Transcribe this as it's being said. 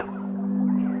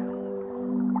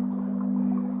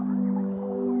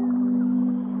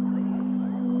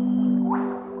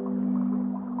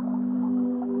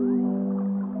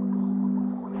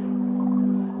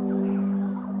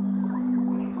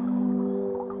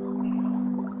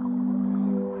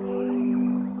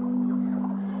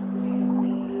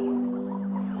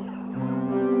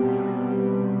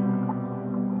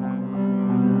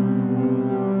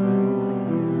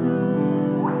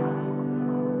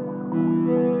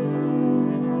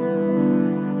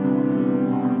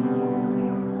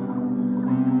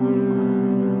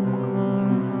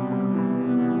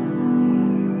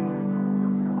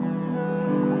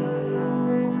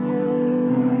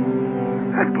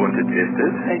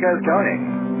Roosters. How you guys going?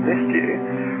 Missed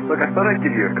you. Look, I thought I'd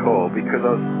give you a call because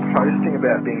I was posting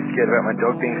about being scared about my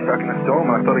dog being stuck in a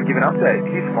storm, and I thought I'd give an update.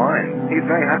 He's fine. He's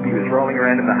very happy. He was rolling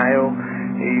around in the hail.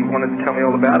 He wanted to tell me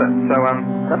all about it. So,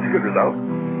 that's a good result.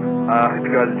 Hope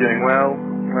you guys are doing well.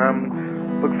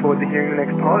 Look forward to hearing the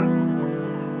next pod.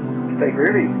 Stay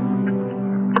groovy.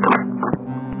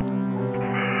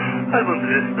 Hi,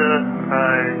 Sister.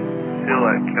 I feel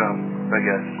like,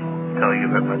 telling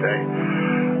you about my day.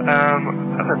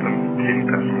 I've had some shitty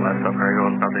personal life stuff going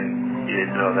on, nothing you need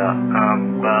to know about.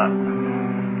 But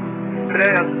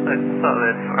today I thought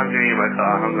that I'm going in my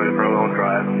car, I'm going for a long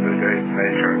drive, I'm going to go to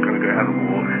nature, I'm going to go have a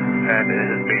walk, and it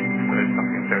has been so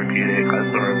fucking therapeutic. I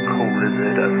saw a cool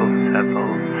lizard, I saw some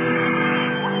tadpoles,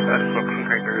 I saw some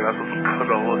kangaroo, I saw some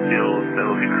canola fields that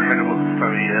look incredible this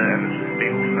time of year, and it's just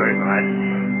been so nice.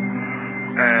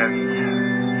 And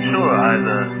sure,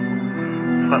 either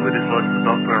slightly dislodged the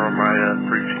doctor on my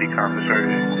pretty shitty car to show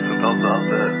me some belts up,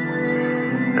 but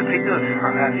I think I was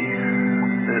happy.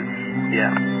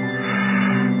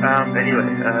 Anyway,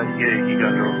 you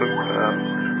guys are awesome.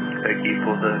 Thank you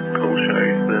for the cool show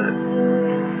that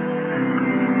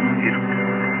is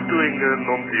doing a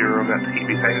non-zero amount to keep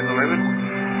me sane at the moment.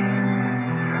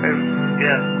 And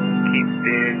keep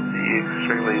being the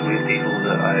extremely weird people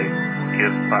that I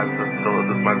give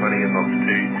 $500 of my money and not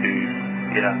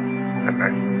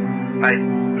okay. Bye.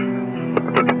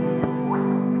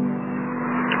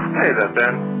 Hey there,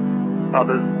 Ben.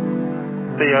 Others.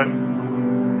 Theo.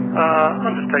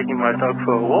 I'm just taking my dog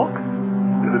for a walk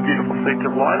through the beautiful streets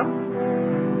of Lytham.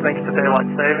 Thanks to daylight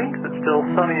savings, it's still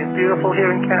sunny and beautiful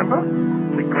here in Canberra.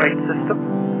 It's a great system.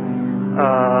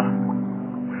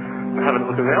 We're having a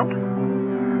look around.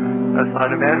 No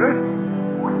sign of Andrew.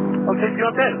 I'll keep you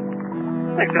updated.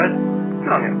 Thanks, guys.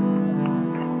 Good on you.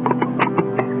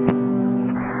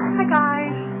 Hi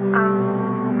guys,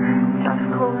 just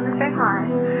calling to say hi.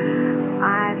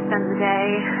 I spent the day,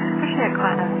 actually had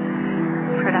quite a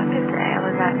productive day. I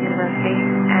was at university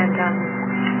and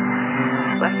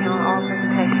working on oral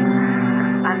presentations.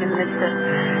 I'm in the midst of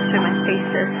doing my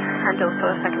thesis and also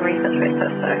a second research paper,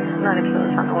 so not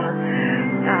actually I want to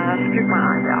scoop my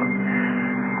eyes out.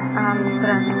 But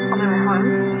I'm on my way home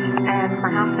and my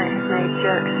housemate has made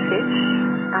jerk fish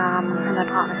and my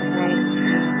partner has made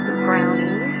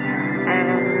brownies.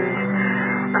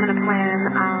 And I'm going to plan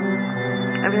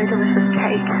a really delicious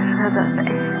cake for her birthday,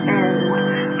 and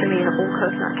it's going to be an all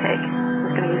coconut cake.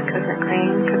 I'm going to use coconut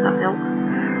cream, coconut milk,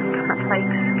 coconut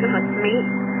flakes, coconut meat.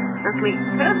 That's meat.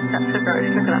 That's so gross,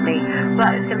 coconut meat.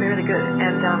 But it's going to be really good.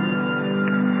 And I'm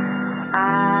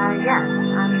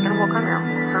just going to walk on now.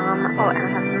 And I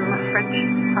have some French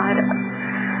cider.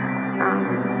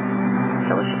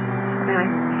 Delicious. Anyway,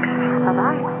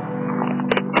 bye-bye.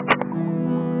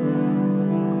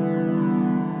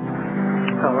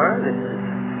 Hello, this is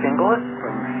Fingelis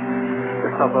from the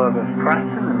suburb of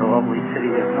Preston in the lovely city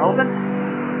of Melbourne.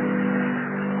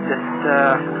 Just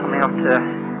coming up to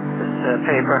this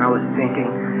paper, and I was thinking,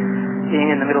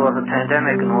 being in the middle of a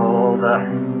pandemic and all the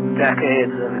decades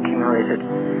of accumulated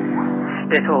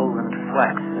spittle and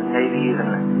flex and maybe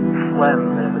even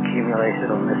phlegm that have accumulated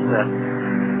on this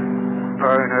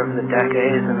bone over the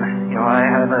decades, and I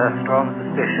have a strong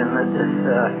suspicion that this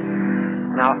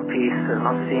mouthpiece has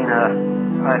not seen a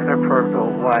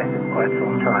hyperpurple wife in quite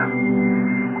some time.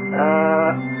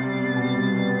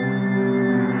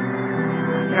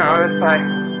 If I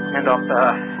end up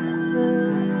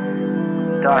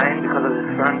dying because of this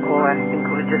phone call, I think it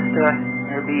would just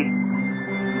maybe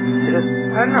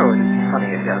I don't know, it'd be funny,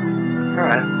 I guess.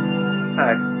 Alright.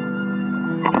 Bye.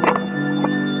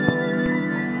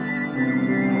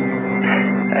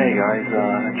 Hey guys,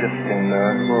 just in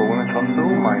Royal Women's Hospital.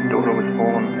 My daughter was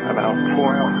born about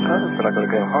 4 hours ago, but I got to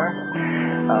go home.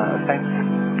 Thanks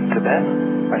to Ben,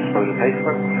 I suppose I paid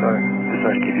for it, so just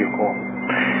thought I'd give you a call.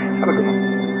 Have a good one.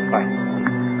 Bye.